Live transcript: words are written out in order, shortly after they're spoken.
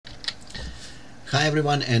Hi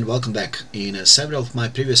everyone and welcome back. In several of my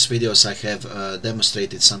previous videos I have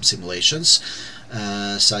demonstrated some simulations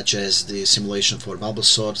such as the simulation for bubble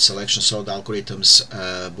sort, selection sort algorithms,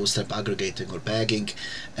 bootstrap aggregating or bagging,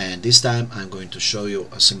 and this time I'm going to show you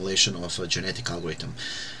a simulation of a genetic algorithm.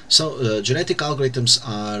 So genetic algorithms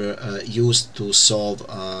are used to solve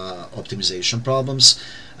optimization problems.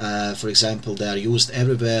 For example, they are used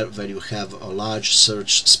everywhere where you have a large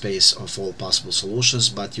search space of all possible solutions,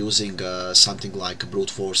 but using something like brute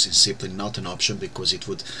force is simply not an option because it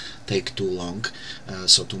would take too long,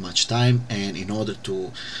 so too much time, and in order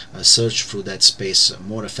to search through that space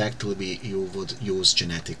more effectively you would use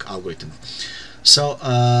genetic algorithm. So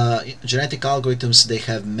genetic algorithms, they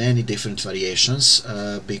have many different variations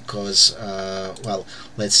because well,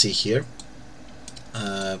 let's see here.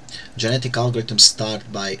 Genetic algorithms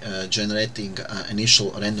start by generating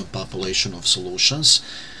initial random population of solutions,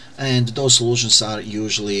 and those solutions are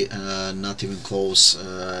usually not even close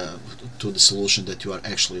to the solution that you are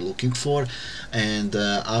actually looking for. And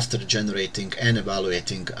after generating and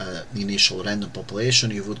evaluating initial random population,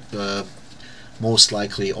 you would most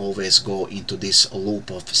likely always go into this loop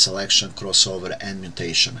of selection, crossover, and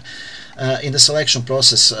mutation. In the selection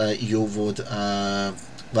process, you would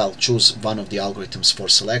well, choose one of the algorithms for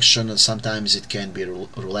selection. Sometimes it can be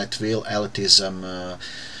roulette wheel, elitism,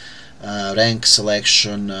 rank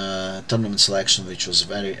selection, tournament selection, which was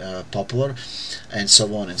very popular, and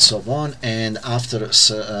so on and so on. And after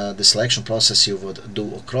the selection process, you would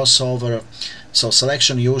do a crossover. So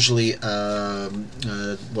selection usually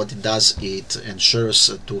what it does, it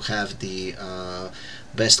ensures to have the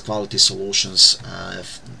best quality solutions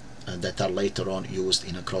that are later on used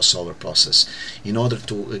in a crossover process. In order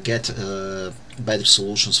to get better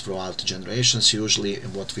solutions throughout generations, usually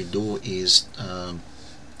what we do is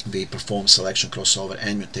we perform selection, crossover,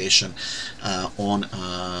 and mutation on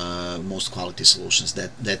most quality solutions.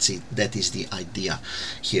 That is the idea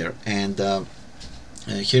here. And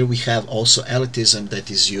here we have also elitism, that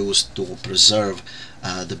is used to preserve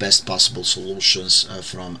the best possible solutions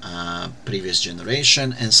from previous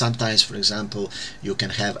generation. And sometimes, for example, you can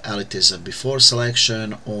have elitism before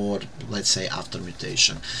selection, or let's say after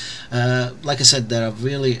mutation. Like I said, there are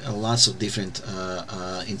really lots of different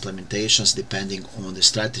implementations depending on the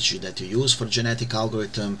strategy that you use for genetic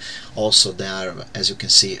algorithm. Also, there are, as you can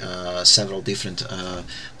see, several different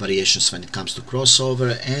variations when it comes to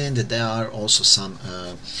crossover, and there are also some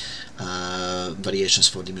variations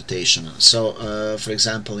for the mutation. So for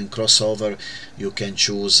example, in crossover you can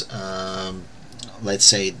choose let's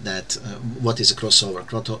say that what is a crossover?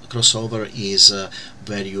 Crossover is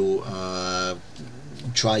where you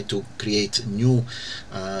try to create new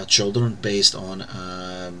children based on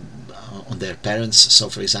their parents. So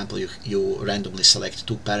for example, you randomly select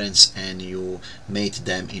two parents and you mate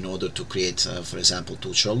them in order to create for example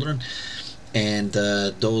two children, and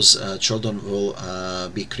those children will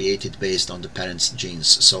be created based on the parents' genes.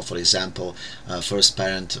 So for example, first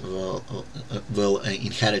parent will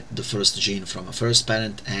inherit the first gene from a first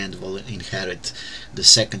parent and will inherit the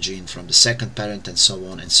second gene from the second parent, and so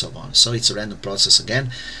on and so on. So it's a random process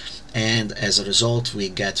again, and as a result we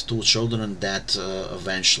get two children that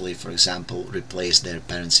eventually, for example, replace their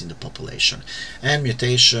parents in the population. And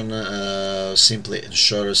mutation simply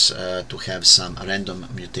ensures to have some random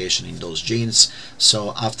mutation in those genes.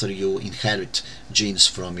 So after you inherit genes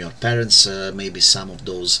from your parents, maybe some of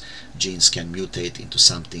those genes can mutate into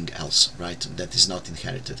something else, right, that is not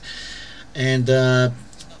inherited. And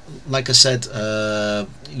like I said,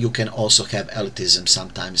 you can also have elitism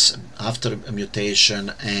sometimes after a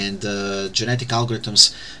mutation, and genetic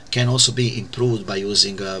algorithms can also be improved by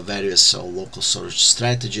using various local search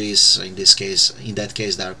strategies. In that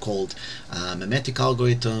case they are called memetic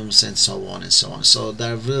algorithms, and so on and so on. So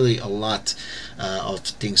there are really a lot of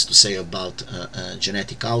things to say about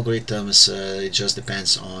genetic algorithms. It just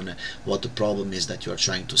depends on what the problem is that you are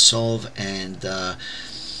trying to solve. And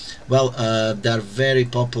well, they are very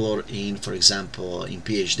popular in, for example, in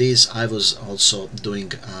PhDs. I was also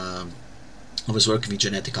doing, I was working with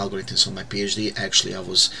genetic algorithms on my PhD. Actually, I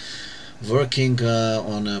was working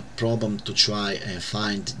on a problem to try and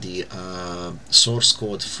find the source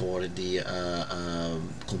code for the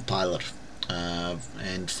compiler,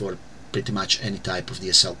 and for pretty much any type of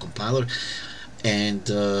DSL compiler. And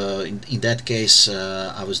in that case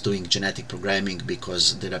I was doing genetic programming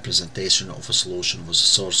because the representation of a solution was a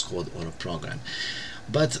source code or a program.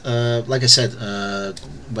 But like I said,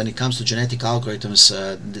 when it comes to genetic algorithms,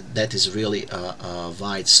 that is really a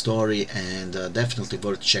wide story, and definitely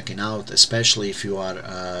worth checking out, especially if you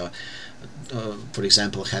are for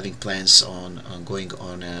example, having plans on going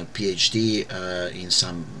on a PhD in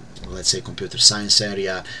some let's say computer science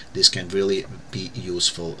area, this can really be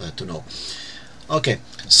useful to know. Okay,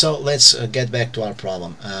 so let's get back to our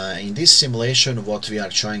problem. In this simulation, what we are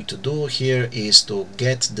trying to do here is to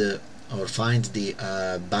get or find the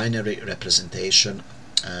binary representation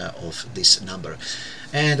of this number.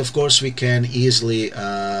 And of course we can easily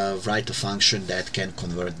write a function that can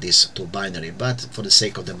convert this to binary, but for the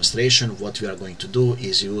sake of demonstration, what we are going to do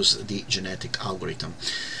is use the genetic algorithm.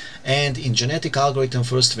 And in genetic algorithm,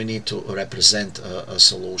 first we need to represent a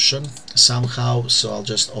solution somehow. So I'll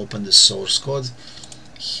just open the source code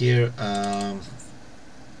here.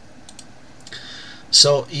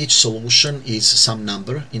 So each solution is some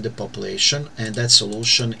number in the population, and that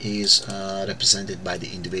solution is represented by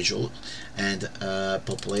the individual, and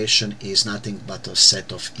population is nothing but a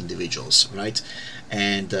set of individuals, right?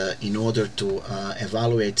 And in order to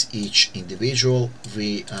evaluate each individual,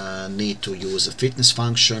 we need to use a fitness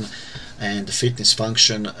function, and the fitness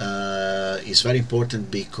function is very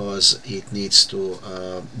important because it needs to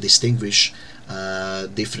distinguish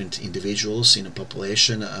different individuals in a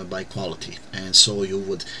population by quality, and so you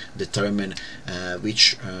would determine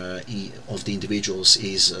which of the individuals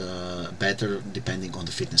is better depending on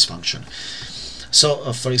the fitness function.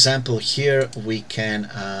 So for example, here we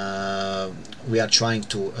are trying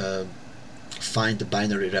to find the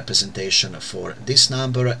binary representation for this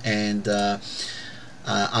number, and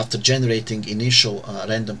after generating initial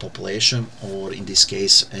random population, or in this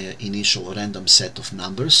case initial random set of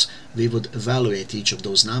numbers, we would evaluate each of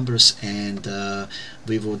those numbers, and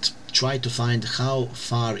we would try to find how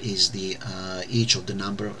far is the each of the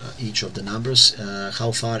numbers,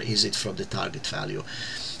 how far is it from the target value,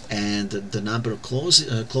 and the number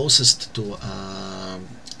closest to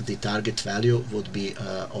the target value would be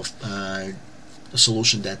of a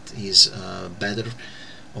solution that is better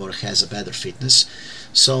or has a better fitness.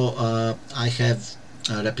 So I have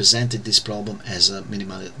represented this problem as a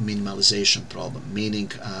minimalization problem,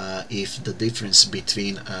 meaning if the difference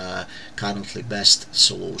between currently best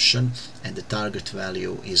solution and the target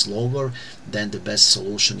value is lower, then the best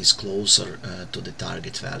solution is closer to the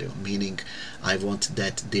target value, meaning I want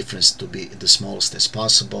that difference to be the smallest as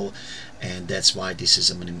possible, and that's why this is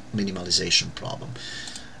a minimalization problem.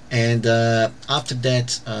 And after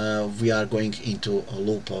that we are going into a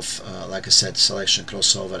loop of like I said, selection,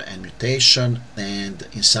 crossover and mutation, and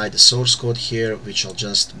inside the source code here, which I'll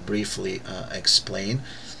just briefly explain,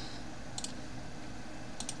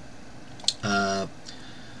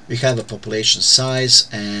 we have a population size,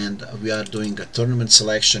 and we are doing a tournament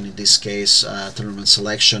selection. In this case, tournament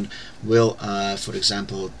selection will for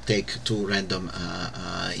example take two random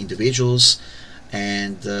individuals,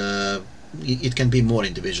 and it can be more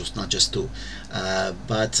individuals, not just two,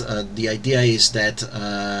 but the idea is that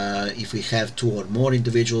if we have two or more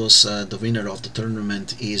individuals, the winner of the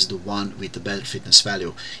tournament is the one with the better fitness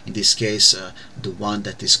value, in this case the one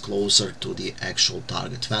that is closer to the actual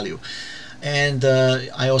target value. And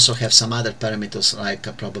I also have some other parameters like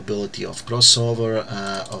a probability of crossover,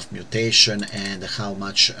 of mutation, and how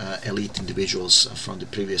much elite individuals from the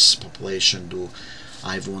previous population do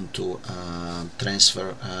I want to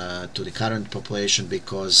transfer to the current population,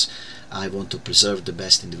 because I want to preserve the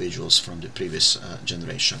best individuals from the previous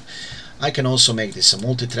generation. I can also make this a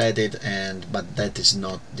multi-threaded, but that is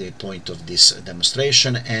not the point of this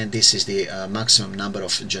demonstration, and this is the maximum number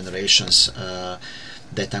of generations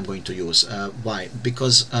that I'm going to use. Why?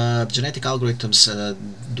 Because genetic algorithms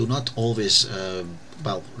do not always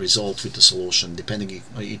result with a solution.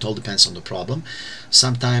 It all depends on the problem.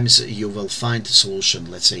 Sometimes you will find a solution,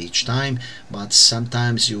 let's say each time, but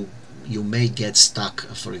sometimes you may get stuck,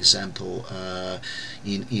 for example,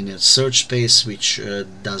 in a search space which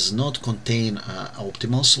does not contain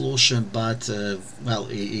optimal solution, but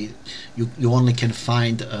you only can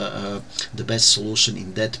find the best solution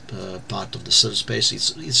in that part of the search space.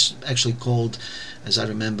 It's actually called, as I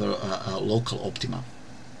remember, local optima.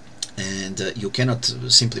 And you cannot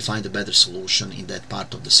simply find a better solution in that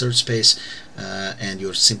part of the search space, and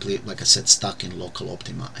you're simply, like I said, stuck in local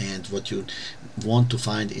optima. And what you want to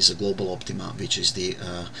find is a global optima, which is the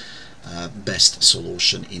best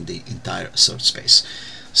solution in the entire search space.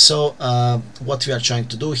 So what we are trying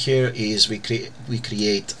to do here is we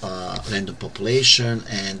create a random population,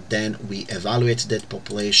 and then we evaluate that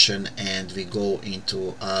population, and we go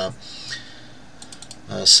into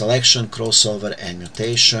selection, crossover and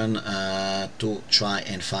mutation to try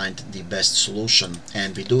and find the best solution.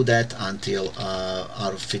 And we do that until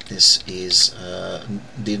our fitness is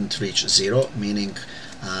didn't reach 0, meaning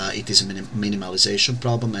it is a minimalization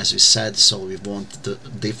problem, as we said. So we want the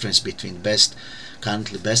difference between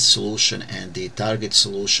currently best solution and the target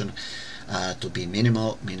solution to be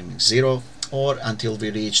minimal, meaning 0, or until we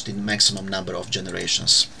reach the maximum number of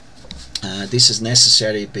generations. This is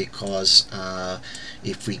necessary because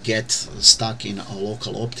if we get stuck in a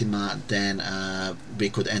local optima, then we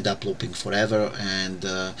could end up looping forever and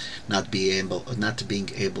not being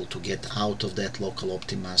able to get out of that local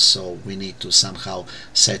optima. So we need to somehow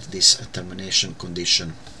set this termination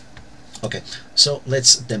condition. Okay, so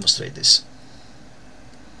let's demonstrate this.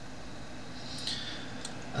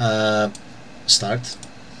 Start.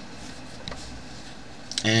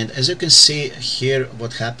 And as you can see here,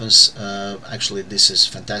 what happens, actually this is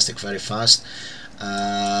fantastic, very fast.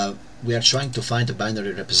 We are trying to find a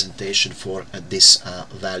binary representation for this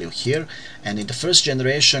value here, and in the first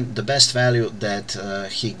generation the best value that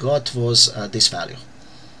he got was this value,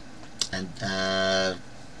 and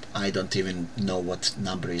I don't even know what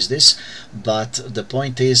number is this, but the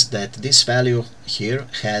point is that this value here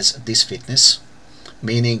has this fitness,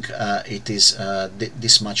 meaning it is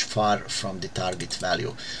this much far from the target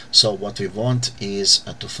value. So what we want is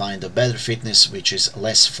to find a better fitness which is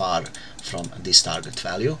less far from this target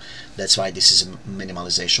value. That's why this is a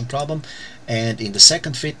minimalization problem. And in the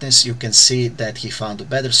second fitness you can see that he found a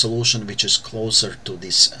better solution which is closer to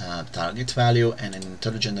this target value, and in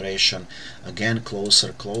third generation again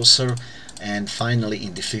closer, and finally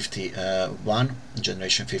in the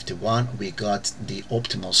generation 51 we got the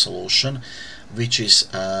optimal solution, which is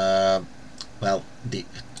well, the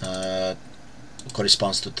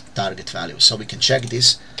corresponds to the target value. So we can check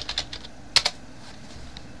this,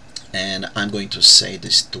 and I'm going to say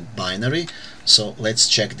this to binary. So let's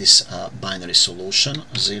check this binary solution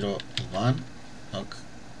 0 1. Okay.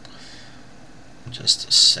 Just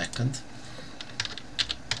a second.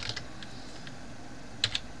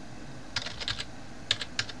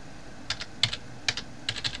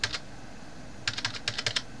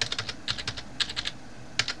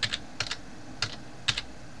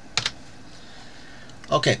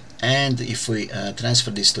 Okay, and if we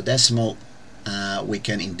transfer this to decimal, we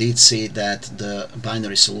can indeed see that the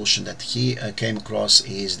binary solution that he came across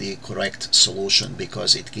is the correct solution,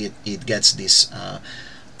 because it gets this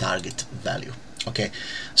target value. Okay,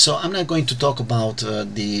 so I'm not going to talk about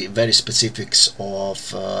the very specifics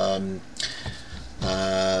of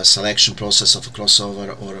selection process of a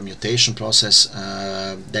crossover or a mutation process.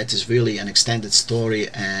 That is really an extended story,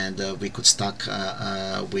 and we could stuck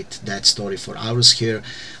with that story for hours here,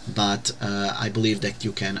 but I believe that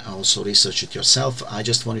you can also research it yourself. I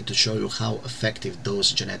just wanted to show you how effective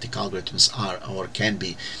those genetic algorithms are or can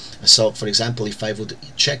be. So for example, if I would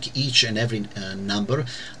check each and every number,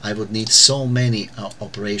 I would need so many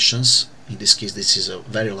operations. In this case, this is a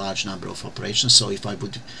very large number of operations, so if I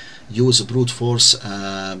would use a brute force,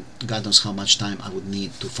 God knows how much time I would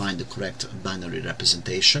need to find the correct binary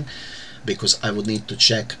representation, because I would need to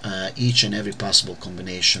check each and every possible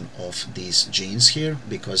combination of these genes here,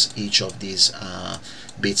 because each of these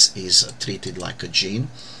bits is treated like a gene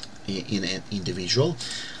in an individual.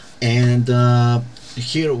 And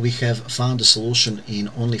here we have found a solution in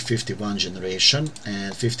only 51 generation,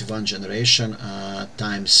 and 51 generation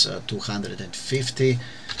times 250.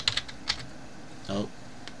 Oh,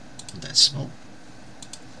 that's small.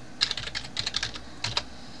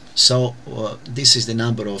 So this is the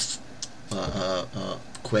number of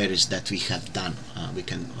queries that we have done, we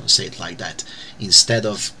can say it like that, instead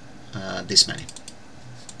of this many.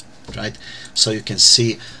 Right, so you can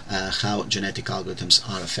see how genetic algorithms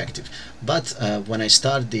are effective. But when I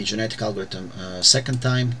start the genetic algorithm second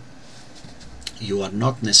time, you are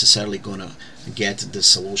not necessarily gonna get the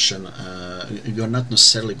solution. You're not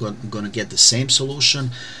necessarily gonna get the same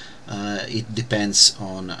solution. It depends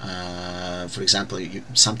on, for example,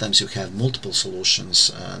 sometimes you have multiple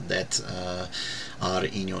solutions that are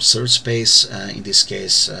in your search space. In this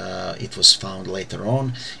case, it was found later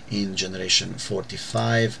on in generation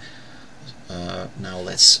 45. Now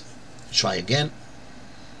let's try again.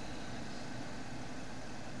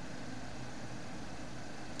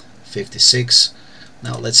 (56).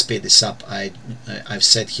 Now let's speed this up. I've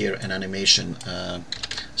set here an animation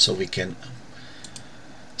so we can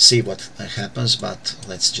see what happens, but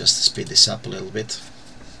let's just speed this up a little bit.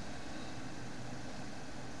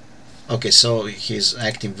 Okay, so he's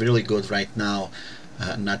acting really good right now,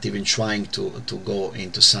 not even trying to go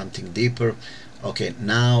into something deeper. Okay,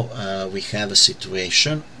 now we have a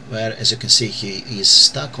situation where, as you can see, he is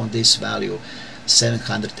stuck on this value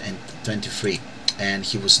 723, and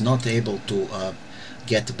he was not able to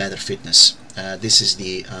get better fitness. this is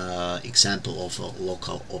the example of a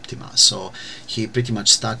local optima. So he pretty much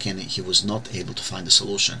stuck and he was not able to find a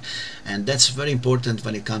solution. And that's very important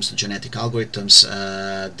when it comes to genetic algorithms.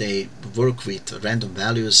 They work with random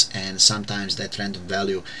values, and sometimes that random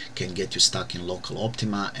value can get you stuck in local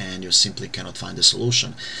optima and you simply cannot find a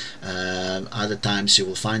solution. Other times you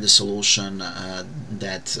will find a solution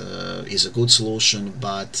that is a good solution,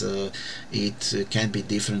 but it can be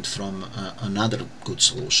different from another good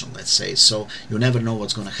solution, let's say. So you never know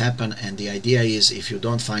what's going to happen, and the idea is, if you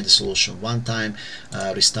don't find the solution one time,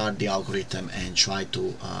 restart the algorithm and try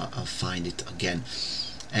to find it again.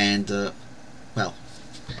 And well,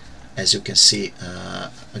 as you can see,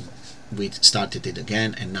 we started it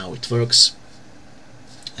again and now it works,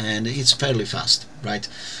 and it's fairly fast, right?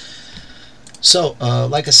 So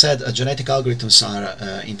like I said, genetic algorithms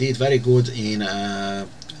are indeed very good in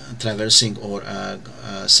traversing or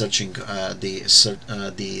searching the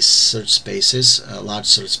search spaces, large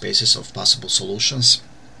search spaces of possible solutions,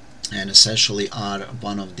 and essentially are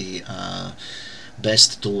one of the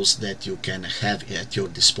best tools that you can have at your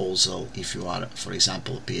disposal if you are, for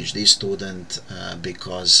example, a PhD student,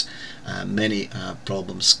 because many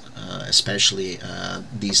problems, especially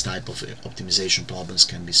these type of optimization problems,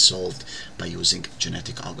 can be solved by using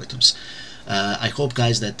genetic algorithms. I hope,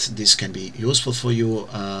 guys, that this can be useful for you,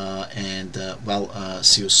 and well,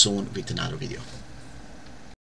 see you soon with another video.